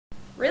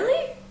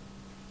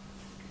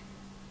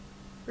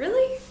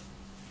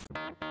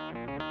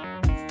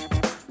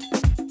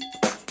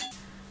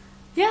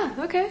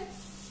Okay.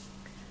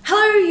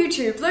 Hello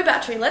YouTube, low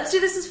battery, let's do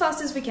this as fast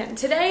as we can.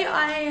 Today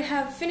I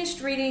have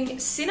finished reading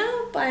Sinner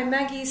by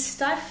Maggie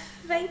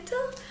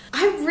Stiefvater.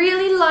 I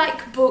really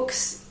like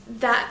books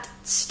that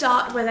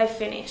start where they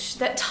finish,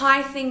 that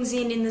tie things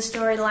in the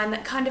storyline,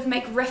 that kind of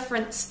make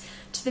reference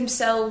to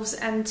themselves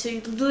and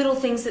to little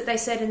things that they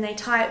said and they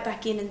tie it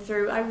back in and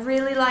through. I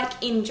really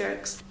like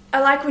in-jokes. I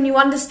like when you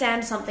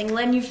understand something,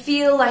 when you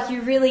feel like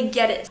you really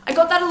get it. I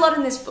got that a lot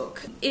in this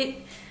book. It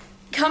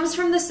comes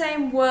from the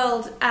same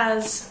world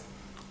as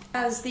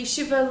the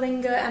Shiva,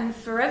 Linga and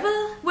Forever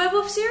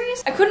werewolf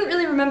series. I couldn't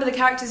really remember the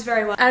characters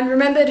very well and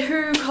remembered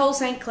who Cole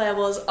St. Clair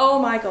was. Oh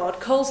my god,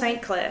 Cole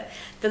St. Clair,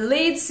 the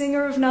lead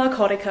singer of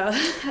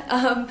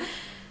Narcotica.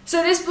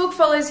 So this book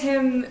follows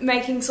him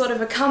making sort of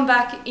a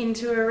comeback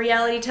into a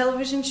reality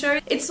television show.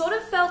 It sort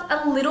of felt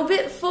a little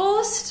bit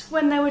forced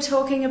when they were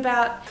talking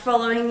about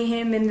following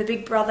him in the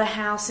Big Brother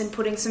house and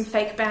putting some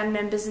fake band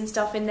members and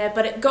stuff in there,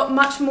 but it got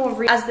much more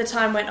real as the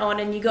time went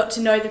on and you got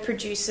to know the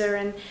producer,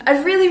 and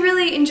I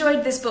really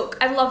enjoyed this book.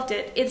 I loved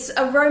it. It's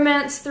a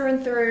romance through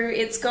and through.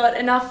 It's got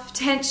enough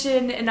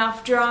tension,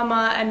 enough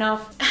drama,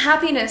 enough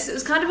happiness. It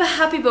was kind of a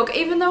happy book.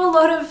 Even though a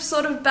lot of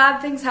sort of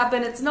bad things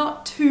happen, it's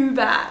not too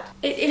bad.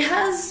 It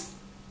has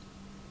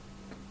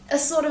a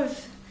sort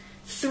of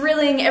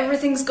thrilling,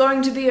 everything's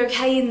going to be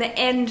okay in the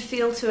end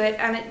feel to it,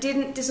 and it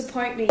didn't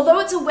disappoint me. Although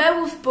it's a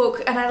werewolf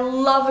book and I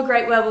love a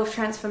great werewolf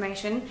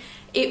transformation,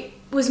 it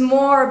was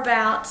more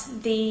about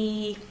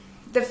the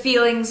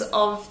feelings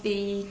of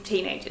the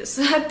teenagers.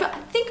 But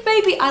I think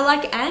maybe I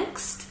like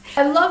angst.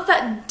 I love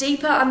that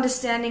deeper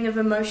understanding of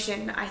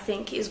emotion, I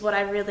think, is what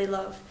I really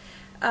love.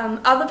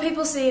 Other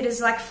people see it as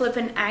like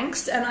flippant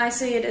angst, and I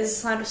see it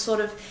as kind of sort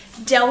of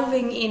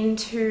delving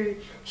into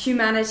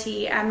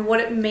humanity and what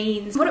it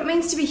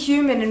means to be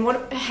human,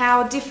 and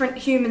how different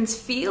humans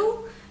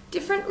feel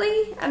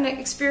differently and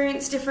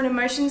experience different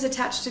emotions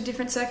attached to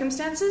different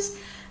circumstances.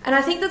 And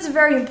I think that's a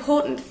very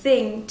important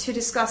thing to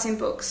discuss in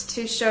books,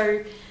 to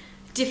show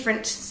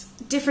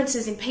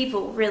differences in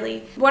people, really.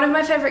 One of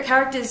my favourite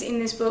characters in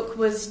this book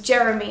was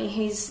Jeremy.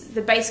 He's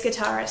the bass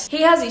guitarist.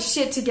 He has his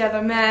shit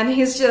together, man.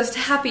 He's just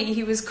happy,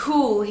 he was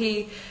cool,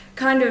 he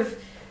kind of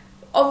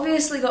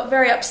obviously got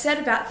very upset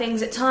about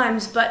things at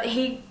times, but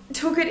he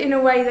took it in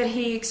a way that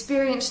he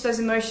experienced those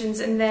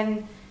emotions and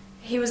then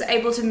he was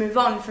able to move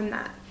on from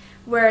that.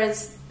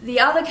 Whereas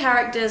the other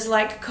characters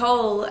like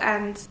Cole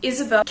and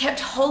Isabel kept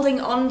holding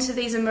on to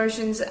these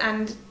emotions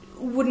and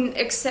wouldn't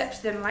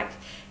accept them. Like,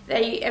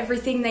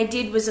 everything they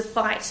did was a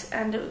fight,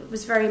 and it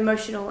was very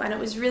emotional, and it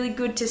was really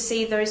good to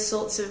see those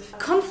sorts of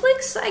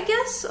conflicts, I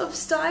guess, of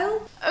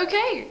style.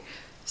 Okay,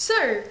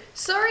 so,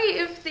 sorry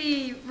if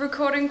the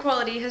recording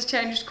quality has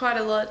changed quite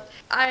a lot.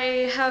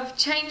 I have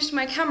changed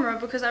my camera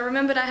because I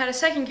remembered I had a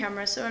second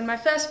camera, so when my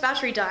first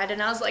battery died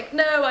and I was like,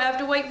 no, I have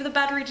to wait for the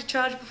battery to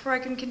charge before I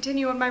can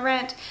continue on my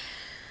rant.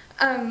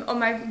 On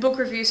my book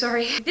review,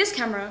 sorry. This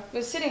camera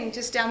was sitting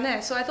just down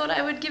there, so I thought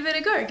I would give it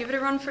a go, give it a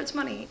run for its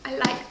money. I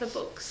like the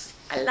books.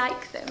 I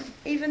like them.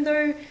 Even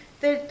though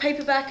they're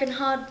paperback and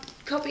hard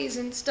copies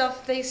and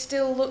stuff, they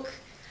still look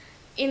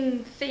in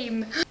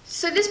theme.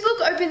 So this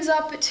book opens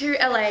up to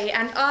LA,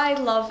 and I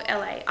love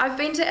LA. I've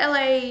been to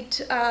LA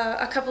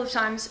a couple of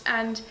times,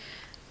 and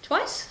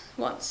twice?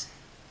 Once.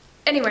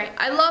 Anyway,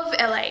 I love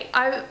LA.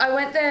 I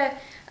went there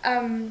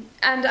and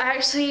I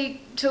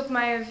actually took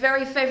my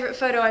very favourite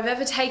photo I've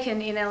ever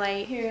taken in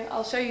LA. Here,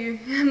 I'll show you.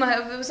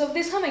 It was of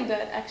this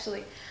hummingbird,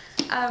 actually.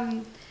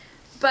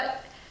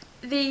 But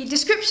the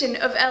description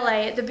of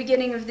LA at the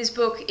beginning of this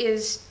book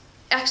is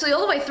actually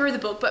all the way through the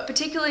book, but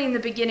particularly in the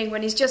beginning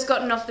when he's just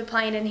gotten off the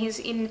plane and he's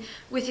in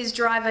with his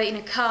driver in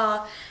a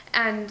car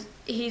and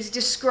he's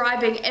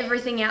describing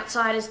everything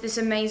outside as this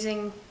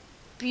amazing,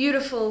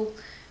 beautiful,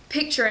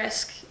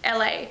 picturesque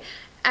LA.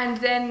 And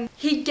then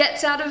he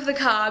gets out of the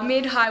car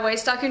mid-highway,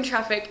 stuck in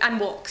traffic, and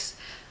walks.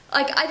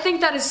 Like, I think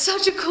that is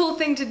such a cool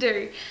thing to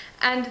do.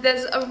 And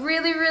there's a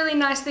really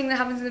nice thing that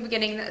happens in the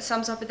beginning that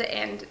sums up at the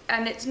end.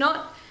 And it's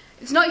not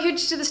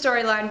huge to the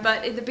storyline,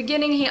 but at the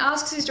beginning he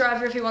asks his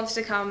driver if he wants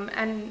to come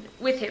and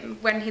with him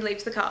when he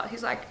leaves the car.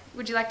 He's like,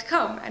 would you like to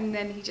come? And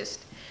then he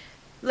just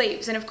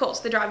leaves. And of course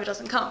the driver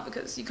doesn't come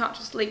because you can't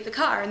just leave the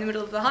car in the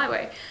middle of the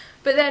highway.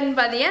 But then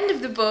by the end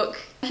of the book,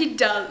 he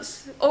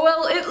does. Or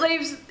well, it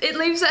leaves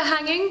it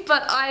hanging,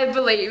 but I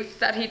believe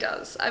that he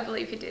does. I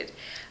believe he did.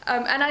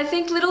 And I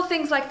think little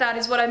things like that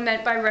is what I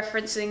meant by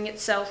referencing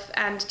itself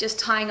and just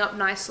tying up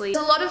nicely.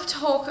 There's a lot of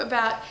talk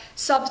about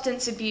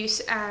substance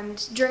abuse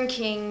and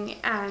drinking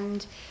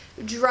and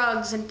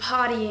drugs and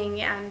partying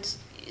and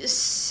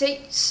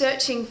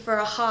searching for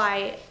a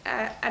high,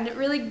 and it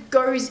really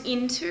goes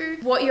into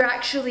what you're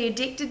actually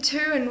addicted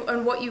to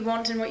and what you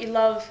want and what you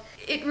love.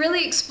 It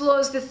really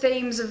explores the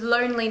themes of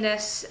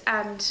loneliness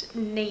and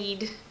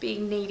need,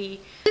 being needy.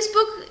 This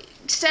book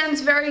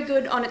stands very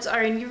good on its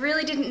own. You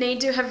really didn't need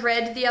to have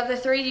read the other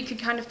three. You could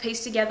kind of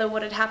piece together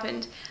what had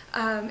happened.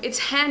 It's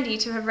handy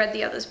to have read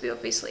the others,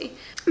 obviously,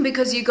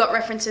 because you got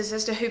references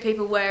as to who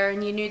people were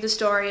and you knew the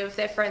story of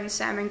their friends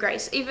Sam and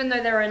Grace, even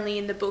though they're only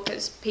in the book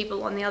as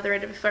people on the other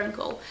end of a phone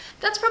call.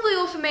 That's probably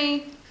all for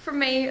me from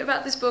me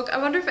about this book. I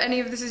wonder if any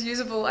of this is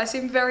usable. I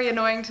seem very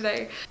annoying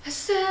today. I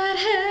said,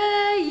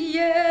 hey,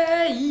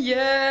 yeah,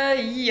 yeah,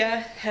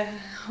 yeah,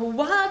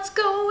 what's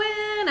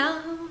going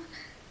on?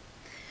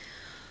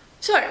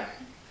 So,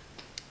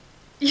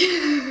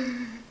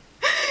 you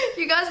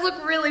guys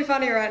look really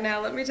funny right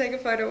now. Let me take a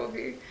photo of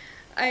you.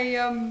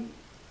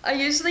 I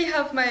usually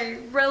have my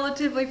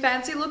relatively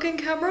fancy looking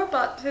camera,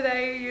 but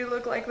today you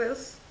look like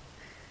this.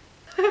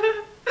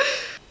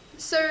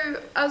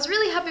 So I was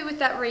really happy with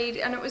that read,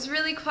 and it was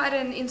really quite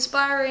an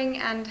inspiring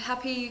and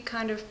happy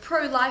kind of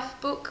pro-life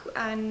book,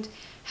 and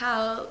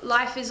how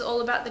life is all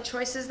about the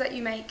choices that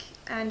you make,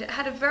 and it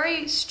had a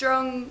very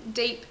strong,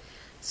 deep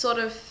sort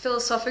of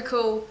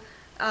philosophical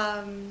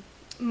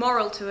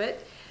moral to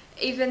it,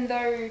 even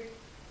though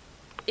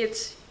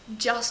it's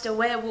just a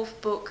werewolf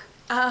book.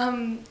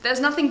 There's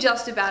nothing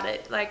just about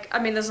it. Like, I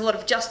mean, there's a lot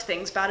of just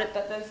things about it,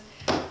 but there's,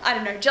 I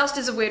don't know, just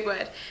is a weird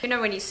word. You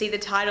know when you see the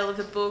title of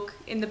the book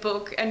in the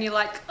book and you're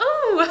like,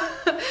 oh,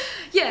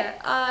 yeah,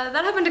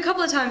 that happened a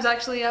couple of times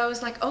actually. I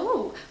was like,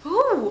 oh,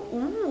 ooh,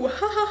 ooh.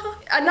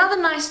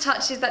 Another nice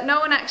touch is that no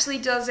one actually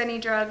does any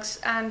drugs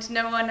and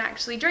no one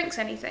actually drinks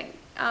anything.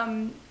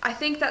 I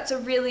think that's a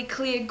really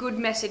clear, good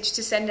message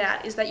to send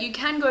out, is that you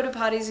can go to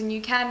parties and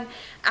you can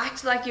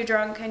act like you're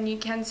drunk and you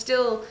can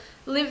still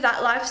live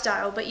that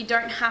lifestyle, but you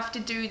don't have to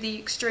do the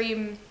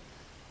extreme,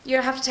 you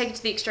don't have to take it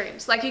to the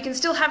extremes. Like, you can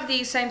still have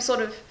these same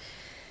sort of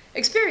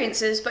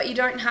experiences, but you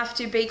don't have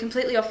to be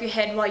completely off your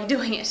head while you're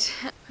doing it.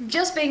 I'm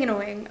just being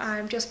annoying,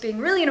 I'm just being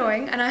really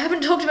annoying, and I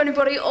haven't talked to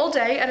anybody all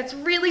day and it's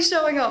really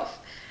showing off.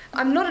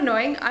 I'm not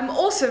annoying, I'm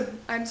awesome,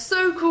 I'm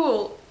so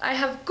cool, I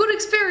have good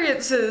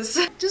experiences.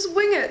 Just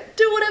wing it,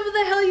 do whatever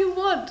the hell you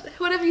want,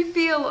 whatever you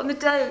feel on the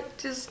day,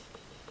 just,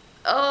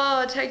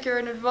 oh, take your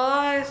own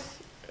advice.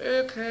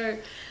 Okay.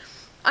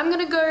 I'm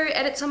gonna go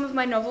edit some of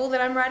my novel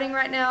that I'm writing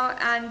right now,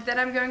 and then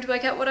I'm going to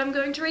work out what I'm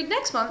going to read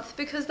next month,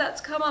 because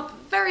that's come up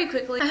very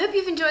quickly. I hope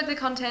you've enjoyed the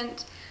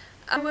content.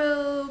 I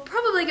will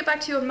probably get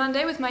back to you on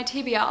Monday with my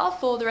TBR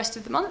for the rest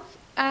of the month,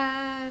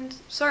 and,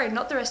 sorry,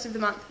 not the rest of the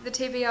month, the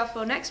TBR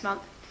for next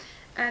month.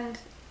 And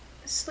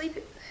sleep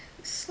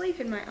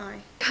in my eye.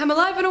 I'm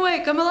alive and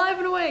awake, I'm alive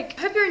and awake.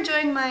 I hope you're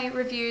enjoying my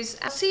reviews.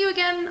 I'll see you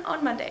again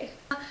on Monday.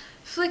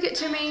 Flick it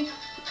to me,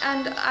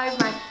 and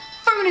my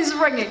phone is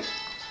ringing.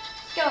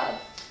 God,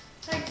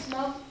 thanks,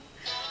 Mum.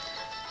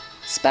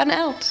 Span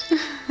out.